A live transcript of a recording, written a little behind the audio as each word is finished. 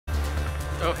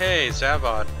Oh hey,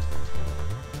 Zavod.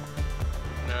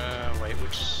 Wait,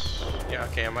 which... Yeah,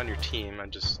 okay, I'm on your team,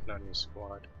 I'm just not on your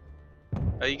squad.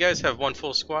 You guys have one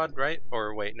full squad, right?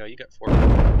 Or wait, no, you got 4.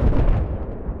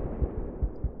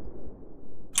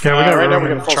 Yeah, we got right now we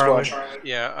got a full Charlie. squad.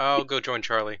 Yeah, I'll go join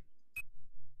Charlie.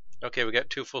 Okay, we got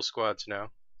 2 full squads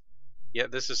now. Yeah,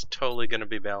 this is totally gonna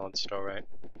be balanced, alright.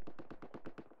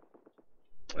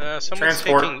 Someone's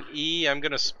Transport. taking E, I'm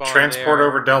gonna spawn Transport there.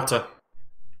 over Delta.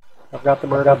 I've got the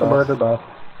murder bus.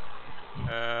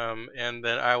 And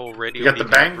then I will radio You got the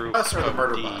beacon bang group bus or the of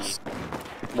murder D. bus?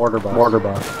 Mortar bus.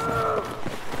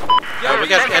 Oh, we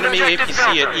got enemy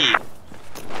APC at E.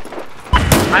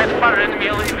 I spotted enemy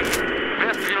LAV.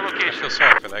 Best to your I location. feel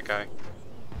sorry for that guy.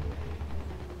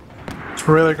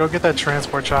 Really, go get that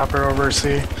transport chopper over C.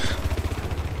 Be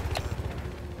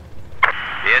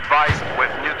advised,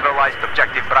 we've neutralized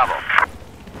objective Bravo.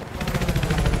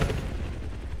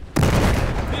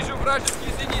 Вижу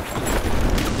вражеские зенитки.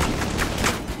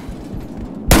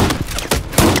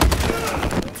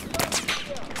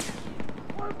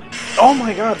 Oh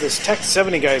my god, this Tech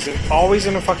 70 guy is always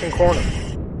in a fucking corner.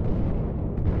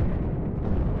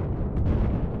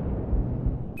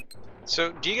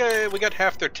 So, do you guys, we got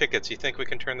half their tickets. You think we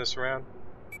can turn this around?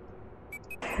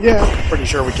 Yeah, pretty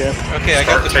sure we can. Okay, I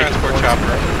got the transport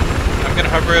chopper. I'm gonna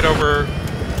hover it over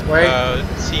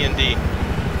C and D.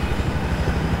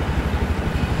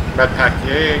 Medpack,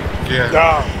 yeah.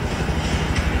 Ah,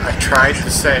 I tried to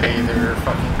say there are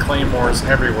fucking claymores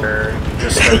everywhere, and you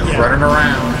just started running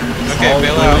around. Okay, all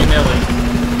bail out. willy-nilly.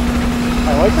 I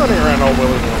like running around all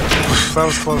willy-nilly. That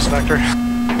was close, Vector.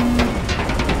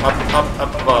 Up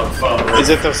above. Is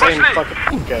it the same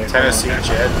fucking... Okay, Tennessee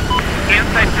Jet.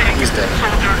 Inside tank, He's dead.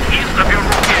 soldier east of your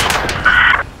location.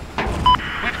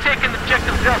 We've taken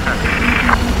objective Delta.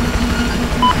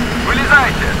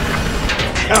 Вылезайте.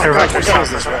 Oh, God, what gun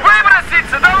is this right?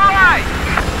 Выброситься, давай!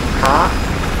 Huh?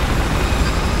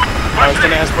 I was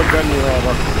gonna ask what gun you have.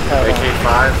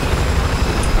 AK-5.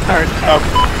 Alright,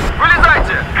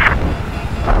 Вылезайте!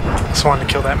 just wanted to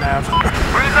kill that Mav.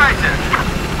 Вылезайте!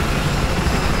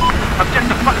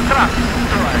 Objective fucking trap.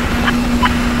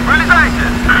 Вылезайте!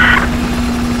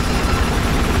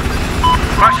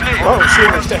 Пошли! Oh, shit,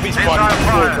 there's Steffi's Missile body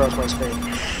flew fire. across my screen.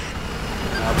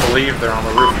 I believe they're on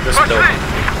the roof of this Пошли! building.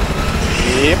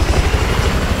 Yep.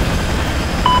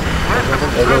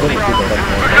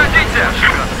 Выходите!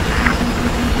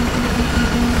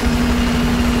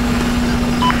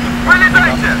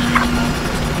 Вылезайте!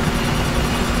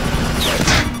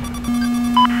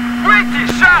 Выйти,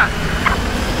 сейчас!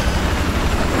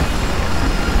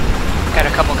 Got a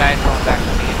couple guys going back to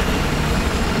me.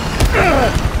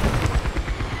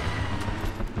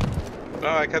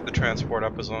 Oh, I kept the transport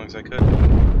up as long as I could.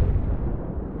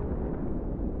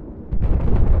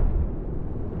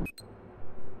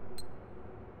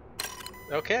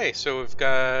 Okay, so we've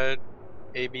got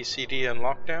A, B, C, D and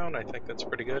lockdown. I think that's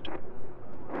pretty good.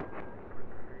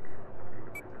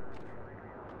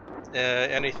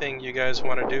 Anything you guys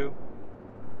want to do?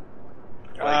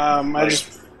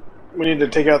 We need to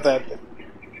take out that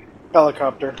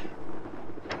helicopter.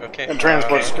 Okay. And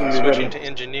transport's gonna be switching ready. to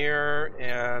engineer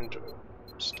and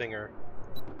Stinger.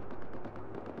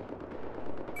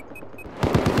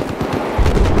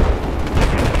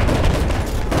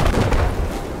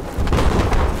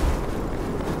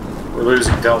 We're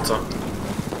losing Delta.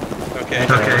 Okay.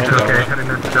 Heading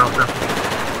into Delta.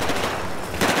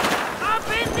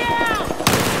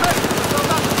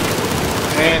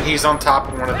 And he's on top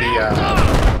of one of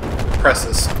the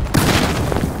presses.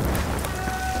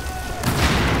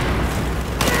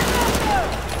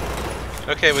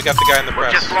 Okay, we got the guy in the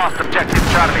press. Just lost objective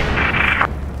Charlie.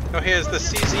 Oh, here's the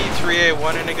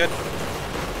CZ3A1 any good?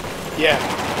 Yeah,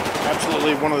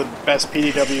 absolutely one of the best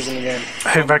PDWs in the game.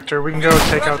 Hey, Vector, we can go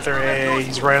take out their AA.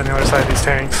 He's right on the other side of these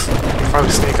tanks. We can probably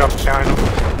sneak up behind him.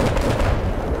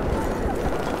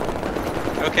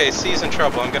 Okay, C's in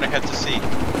trouble. I'm gonna head to C.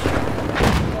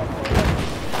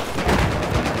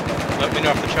 Let me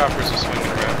know if the choppers are swinging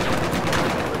around.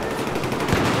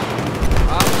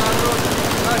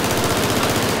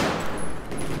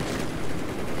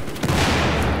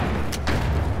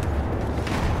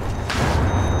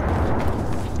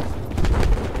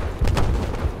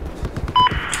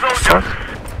 Soldiers,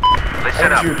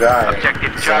 listen How up. did you die?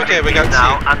 Objective Charlie Okay, we got is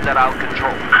now C. under our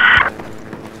control.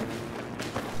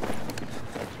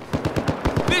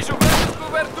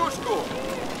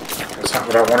 That's not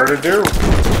what I wanted to do.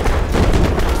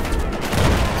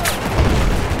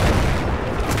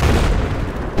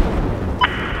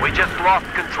 We just lost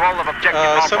control of objective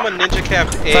Alpha. Someone ninja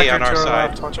capped A Vector on our to our side.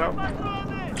 left, watch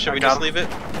out. Should we just leave it?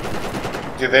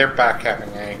 Yeah, they're back having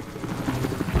A.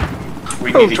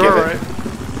 We need to door give it.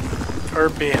 right. Or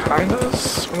behind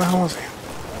us? Where the hell was he?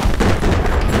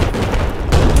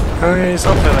 Oh yeah, he's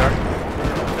up there.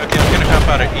 Okay, I'm gonna hop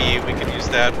out of E. We can use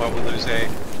that while we lose A.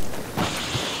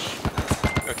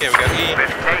 Okay, we got E.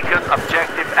 We've taken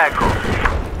objective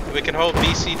Echo. We can hold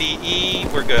B, C, D, E.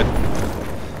 We're good.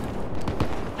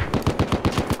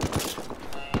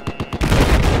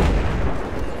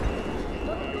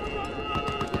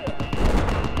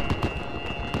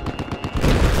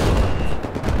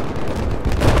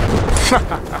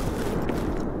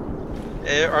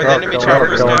 Are the enemy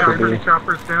choppers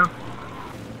down?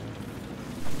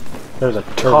 There's a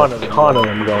ton of them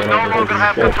going No over longer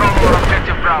have here. control over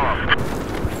objective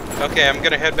Bravo. Okay, I'm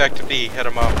gonna head back to B. Head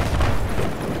them off.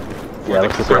 Yeah,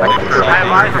 let's just I have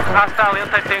eyes on hostile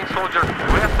anti-tank soldiers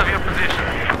west of your position.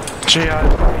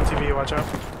 Jihad, ATV, watch out.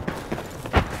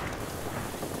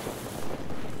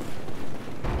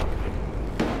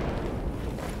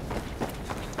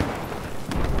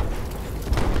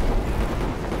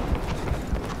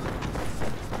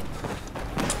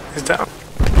 He's down.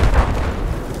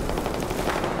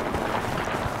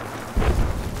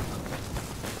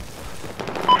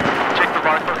 Check the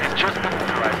marker, it's just moved to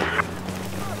the right.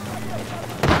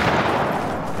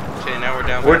 Okay, now we're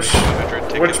down Which to 200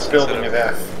 tickets which building is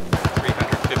instead F? of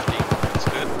 350. That's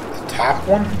good. The top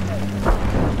one?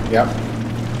 Yep.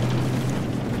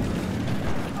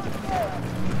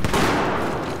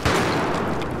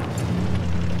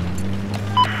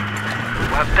 We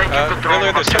have taken control Miller,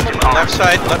 of there's someone objective on the left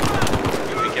Alpha.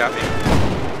 side. He got me.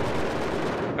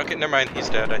 Okay, never mind. He's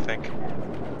dead, I think.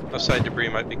 Left side debris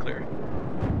might be clear.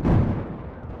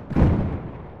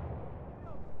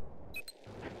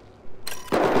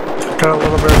 Got a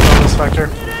little bit of bonus factor.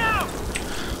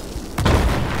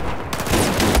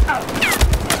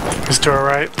 He's to our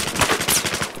right.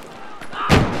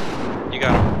 You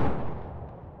got him.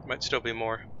 Might still be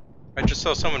more. I just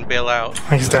saw someone bail out.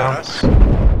 He's Was that down. us?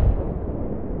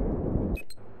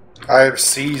 I have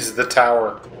seized the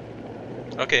tower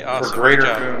Okay, awesome. for greater Good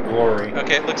job. good glory.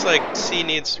 Okay, it looks like C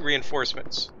needs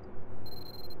reinforcements.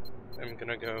 I'm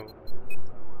gonna go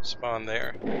spawn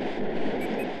there.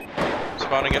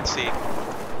 Spawning at C. We've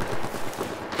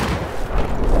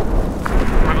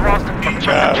lost objective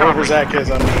Whoever Charlie. Zach is,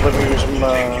 I'm living with some,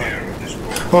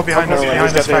 Well, behind us, oh, behind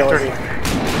he's this got the factory.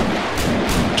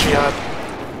 LV. Jihad.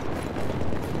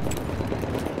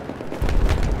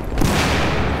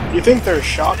 You think they're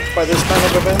shocked by this kind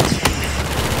of event?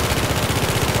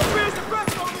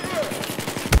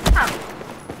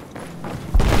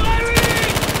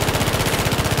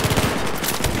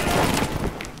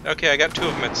 Okay, I got 2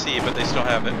 of them at C, but they still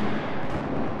have it.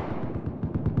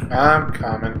 I'm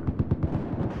coming.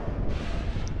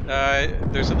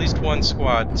 There's at least 1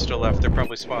 squad still left. They're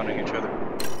probably spawning each other.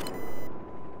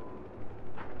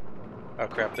 Oh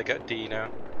crap, they got D now.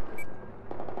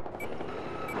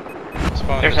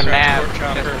 Spawn There's the a nav transport just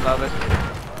chopper. above us.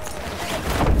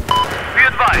 Be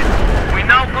advised, we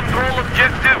now control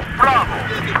objective Bravo.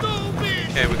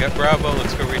 Okay, we got Bravo.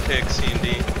 Let's go retake C and D.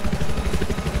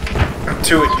 I'm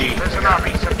 2 at D. Listen up,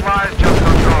 supplies just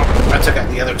control. I took out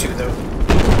the other 2 though.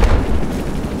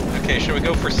 Okay, should we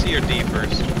go for C or D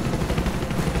first?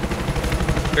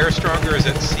 Bear Stronger is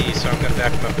at C, so I'm gonna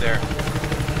back him up there.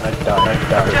 I died.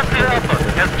 Objective Alpha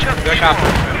has just been Chopper,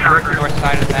 launched. north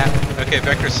side of that. Okay,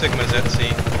 Vector Sigma's at C.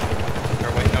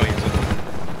 Or wait, no, he's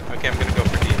at. Okay, I'm gonna go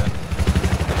for D then.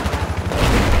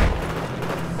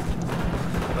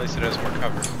 At least it has more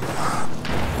cover.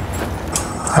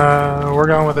 We're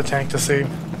going with a tank to see.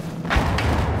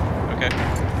 Okay.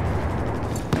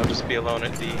 I'll just be alone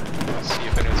at D. I'll see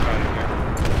if anyone's found here.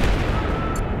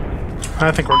 I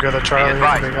think we're good at Be Charlie.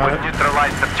 advised, We we got it.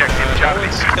 neutralized objective No Charlie.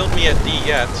 one's killed me at D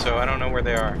yet, so I don't know where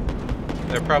they are.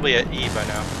 They're probably at E by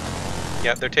now.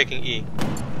 Yeah, they're taking E.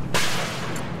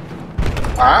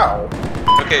 Ow.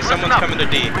 Okay, someone's coming to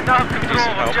D. We now have Could use control some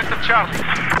of help. objective Charlie.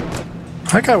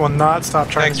 That guy will not stop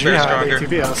trying Thanks, to Bear jihad Stronger.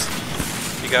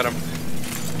 ATVs. You got him.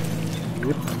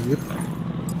 Yep.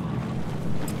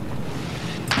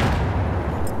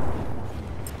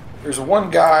 There's one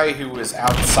guy who was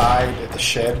outside at the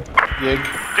shed. Yig.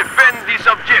 Defend this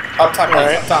objective. Up top,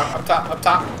 Alright. up top, up top, up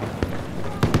top.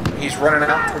 He's running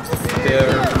out towards the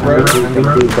road.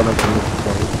 MVP's gonna come this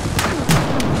way.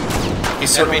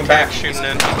 He's Enemy circling back. tank shooting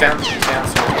in. He's down, so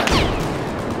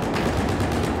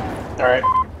Alright.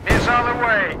 He's on the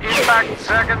way. Impact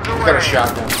seconds away. he's got a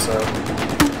shotgun, so.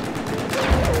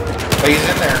 But he's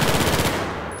in there.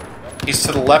 He's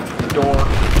to the left of the door.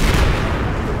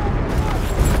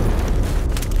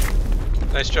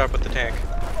 Nice job with the tank.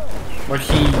 Like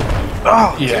he.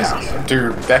 Oh, Yeah, Jesus.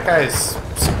 dude, that guy's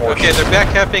some horse. Okay, they're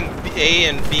back capping A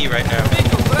and B right now.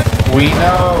 We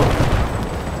know.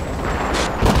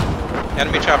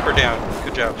 Enemy chopper down.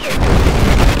 Good job.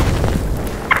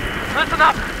 Listen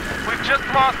up! We've just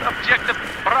lost objective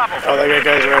Bravo. Oh, they got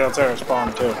guys right outside our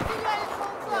spawn too.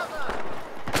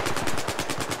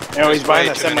 You know, he's buying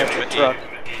that Way too many semi-truck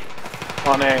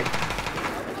on A.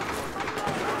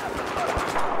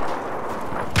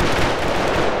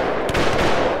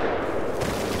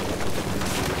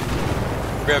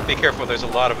 Grab, be careful, there's a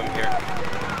lot of them here.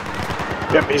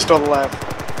 Yep, he's still to the left.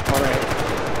 On A.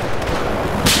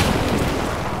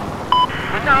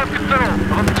 We now have control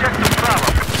of objective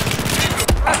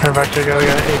Bravo. Turn back to go. We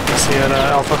got an APC at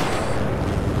Alpha.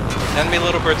 Enemy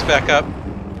little bird's back up.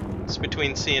 It's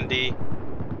between C and D.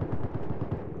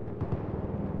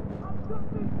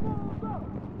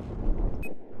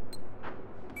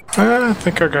 I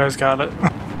think our guys got it.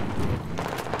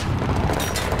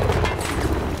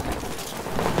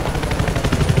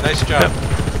 Nice job.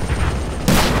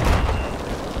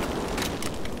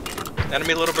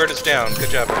 Enemy little bird is down. Good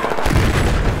job, everyone.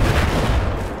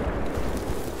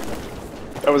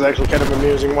 That was actually kind of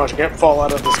amusing watching it fall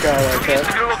out of the sky like East of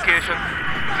that. your location,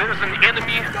 there is an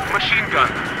enemy machine gun.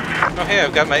 Oh hey,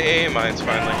 I've got my AA mines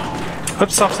finally.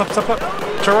 Oops, stop.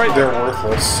 To our right. They're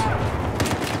worthless.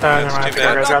 Never mind. I too think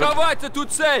our bad. guys got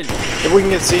it. If we can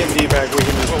get C and D back, we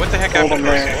can just Well, what the heck hold happened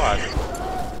them to our there. squad?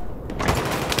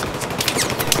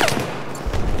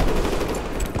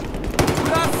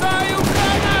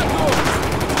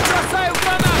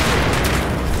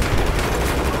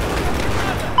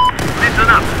 Listen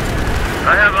up.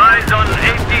 I have eyes on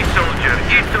 80 soldier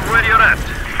east of where you're at.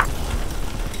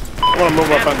 I want to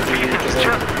move up on B because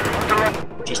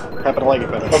I just happen to like it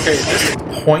better. Okay, this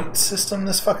point system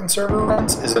this fucking server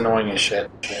runs is annoying as shit.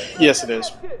 Yes, it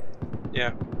is.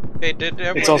 Yeah. Hey, did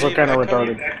everyone It's also leave kind of Echo?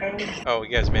 retarded. Oh, you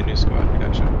guys made a new squad.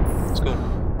 Gotcha. It's cool.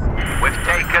 We've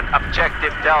taken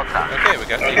objective Delta. Okay, we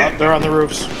got They're on the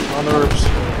roofs. On the roofs.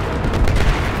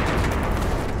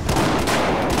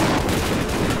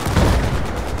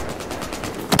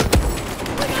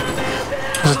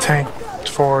 There's a tank.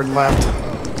 Forward, left.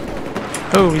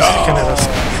 Oh, he's looking at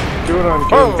us. Do it on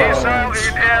Oh. good Missile balance.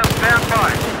 in air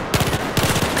standby.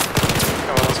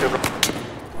 Come on, let's go.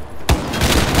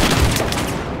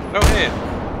 Oh, hey.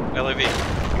 LAV.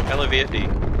 LAV at D.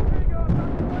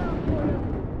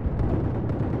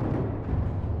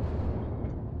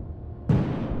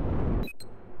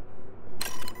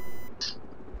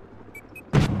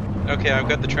 Okay, I've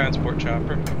got the transport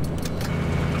chopper.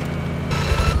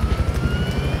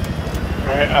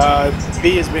 Alright,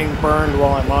 B is being burned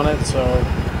while I'm on it, so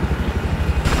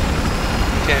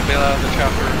Can't bail out of the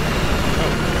chopper.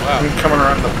 Oh, wow. I'm coming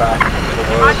around the back of the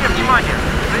world. Внимание!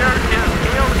 There is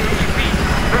LAV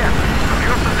west of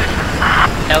your position.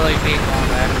 LAV going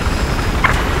back.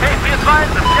 Hey, be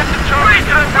advised, objective Charlie is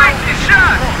right to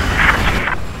shot!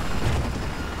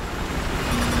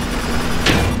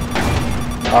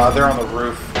 They're on the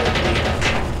roof.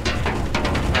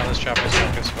 Now this chopper's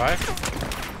not gonna survive.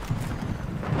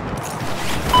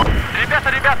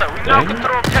 Ребята, we now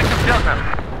control objective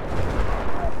Delta.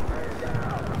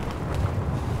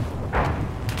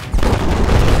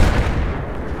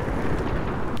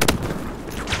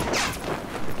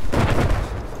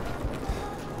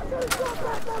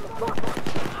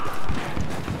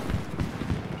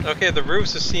 Okay, the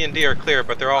roofs of C and D are clear,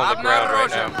 but they're all on the ground right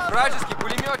now. Вражеский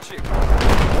пулеметчик.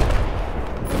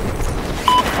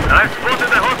 I've spotted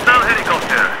a hostile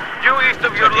helicopter. Due east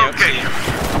of your Checking out C. location.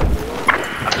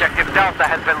 Objective Delta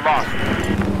has been lost.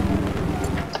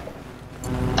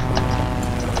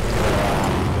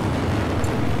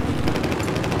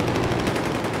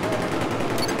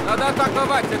 Надо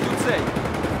атаковать эту цель.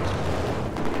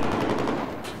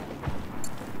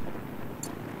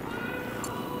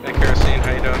 Hey, Kerosene,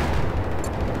 how you doing?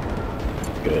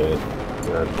 Good.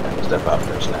 Trying to step out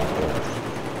for a snack.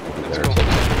 That's cool.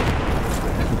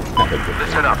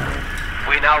 Listen up.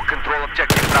 We now control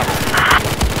objective Bravo.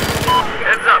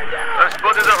 Heads up. I've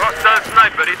spotted a hostile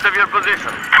sniper east of your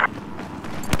position.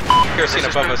 Kerosene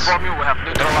above us. Inform you we have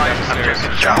neutralized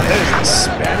objective God, that is the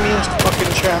spammiest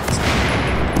fucking chat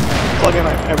plugin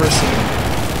I've ever seen.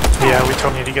 Yeah, we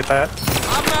told you to get that.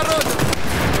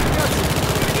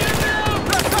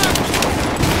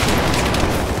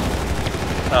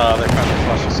 They're trying to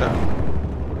flush us out.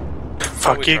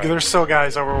 Fuck we you, tried. there's still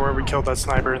guys over where we killed that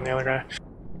sniper and the other guy.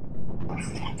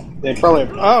 They probably.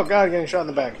 Oh god, getting shot in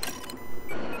the back.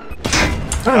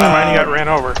 Oh, never mind, he got ran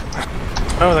over.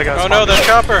 Oh, they got Oh no, the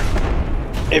chopper!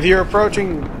 If you're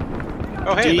approaching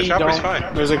Oh hey, the D, chopper's don't.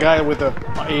 fine. There's a guy with a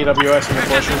AWS in the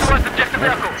bushes. Objective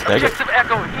Echo. Take it. Objective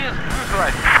Echo is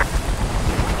neutralized.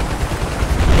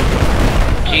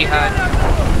 Jihad.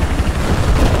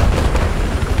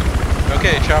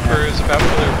 Okay, chopper is about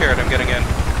fully repaired. I'm getting in.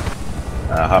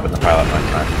 Hop in the pilot one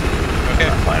time.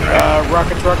 Okay. Flying right.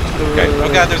 Rocket truck to the Okay.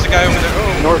 Oh god, there's a guy over there.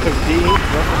 Oh. north of D.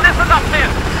 Listen up, men!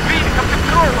 We have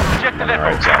control of objective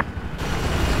Alright, Echo. so.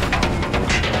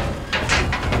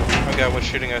 Oh god, what's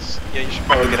shooting us? Yeah, you should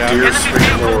probably get out. Dear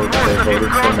sweet lord, they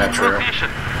voted for Metro.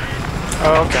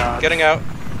 Oh god. Getting out.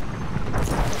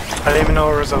 I didn't even know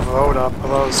there was a vote up,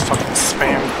 although it was fucking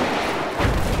spam.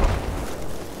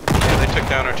 Yeah, they took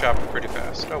down our chopper pretty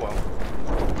fast. Oh well.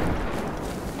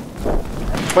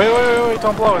 Wait,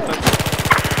 don't blow it. We've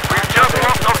just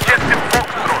lost objective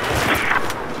Foxtrot.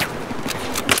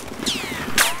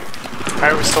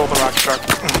 I stole the rocket truck.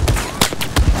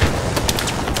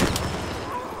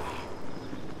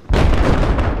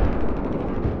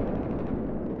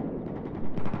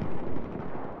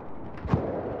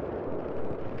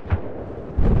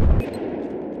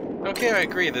 Okay, I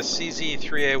agree. The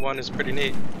CZ3A1 is pretty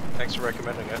neat. Thanks for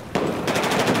recommending it.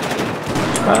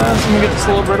 Someone get this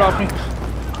little bird off me.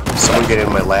 Someone get in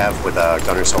my lab with a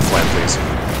gunner self-flat, please.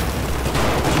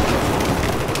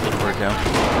 Bird down.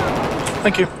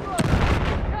 Thank you.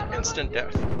 Instant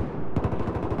death.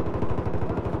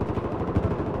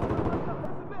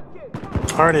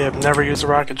 Alrighty, I've never used a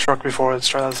rocket truck before. Let's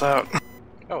try this out.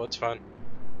 Oh, it's fun.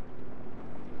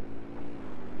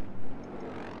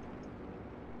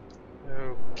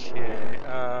 Okay,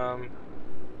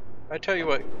 I tell you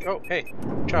what. Oh, hey,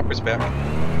 chopper's back.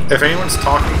 If anyone's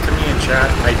talking to me in chat,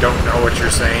 I don't know what you're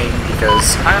saying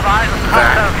because I have eyes on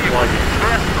that hostile plugin. vehicles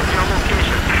west of your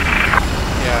location.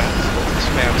 Yeah, it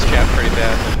spams chat pretty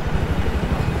bad.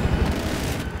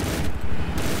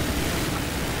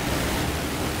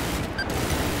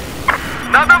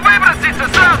 Надо выброситься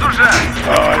сразу же!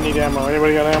 Oh, I need ammo.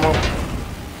 Anybody got ammo?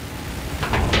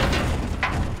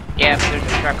 Yeah, but there's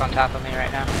a truck on top of me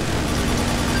right now.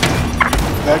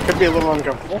 That could be a little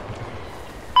uncomfortable.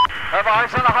 Have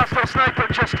eyes on a hostile sniper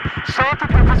just south of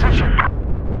your position.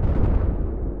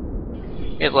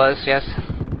 It was, yes.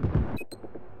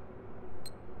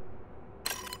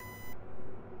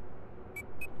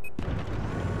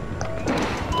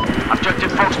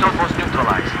 Objective Foxtrot was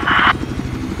neutralized.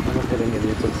 I don't get any of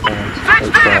these expands.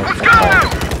 16, let's go!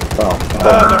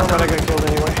 Oh, Never mind, I got killed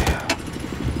anyway.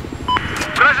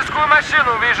 Вражескую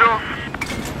машину вижу.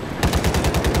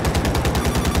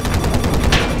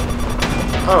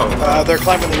 Oh, They're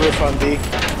climbing the roof on D.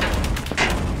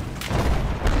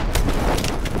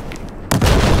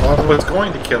 well, I was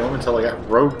going to kill him until I got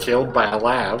road killed by a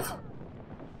lav.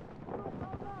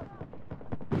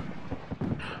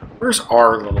 Where's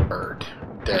our little bird?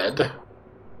 Dead.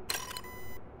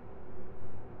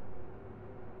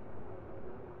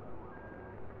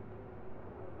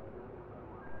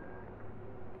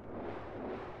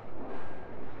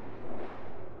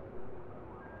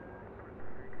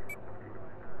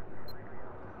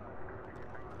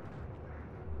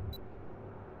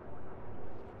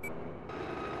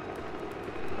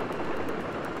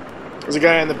 There's a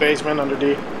guy in the basement under D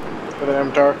with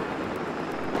an MTAR.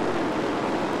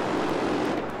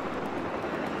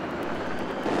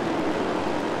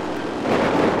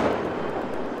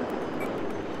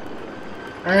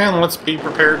 And let's be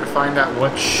prepared to find out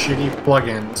what shitty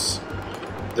plugins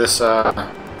this, or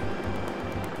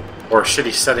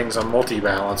shitty settings on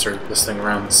multi-balancer this thing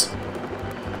runs.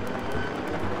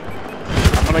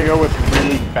 I'm gonna go with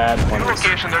really bad Your ones.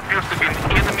 location, there appears to be an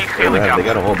enemy They helicopter.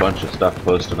 got a whole bunch of stuff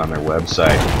posted on their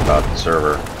website about the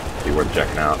server. Be worth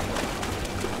checking out.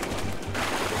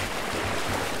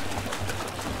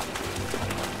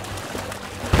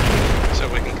 So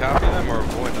we can copy them or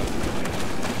avoid them.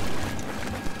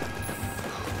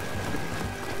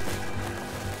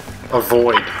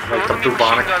 Avoid, like the Enemy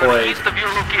bubonic machine gun plague. east of your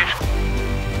location.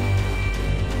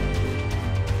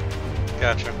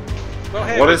 Gotcha. Well,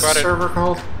 hey, What we is the brought it. server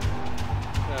called?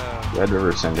 Red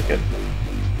River Syndicate.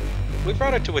 We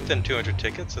brought it to within 200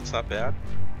 tickets. That's not bad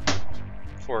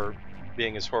for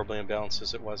being as horribly imbalanced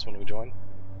as it was when we joined.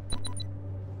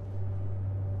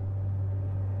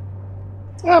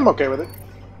 I'm okay with it.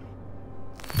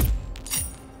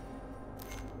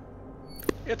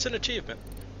 It's an achievement.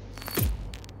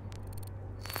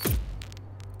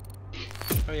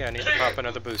 Oh yeah, I need to pop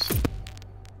another boost.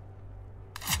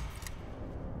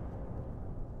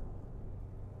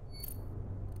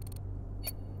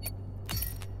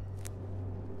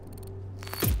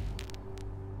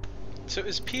 So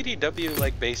is PDW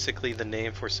like basically the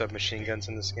name for submachine guns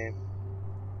in this game?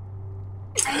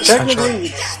 Technically,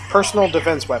 it's personal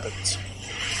defense weapons.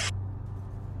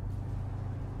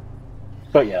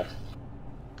 But yes.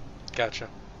 Gotcha.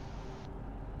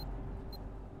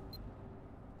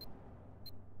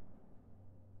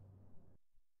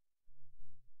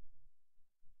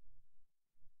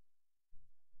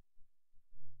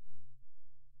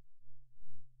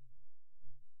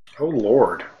 Oh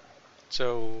lord.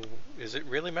 So, is it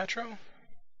really Metro?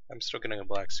 I'm still getting a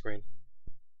black screen.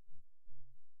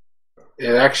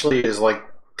 It actually is like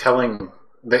telling...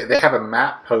 They have a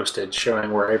map posted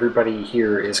showing where everybody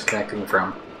here is connecting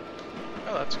from.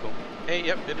 Oh, that's cool. Hey,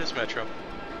 yep, it is Metro.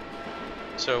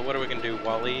 So what are we gonna do,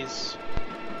 Wally's?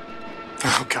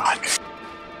 Oh god.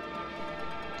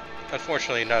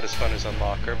 Unfortunately, not as fun as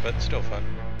Unlocker, but still fun.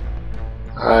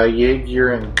 Yig,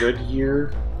 you're in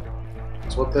Goodyear.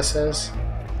 That's what this says?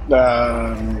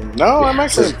 No, I'm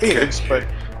actually in Phoenix, but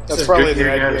that's probably the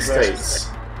Goodyear, IP United address. States.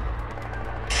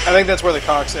 I think that's where the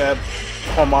Cox ad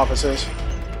home office is.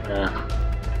 Yeah.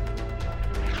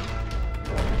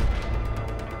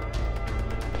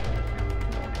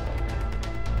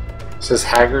 It says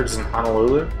Haggard's in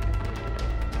Honolulu.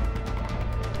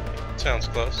 Sounds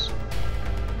close.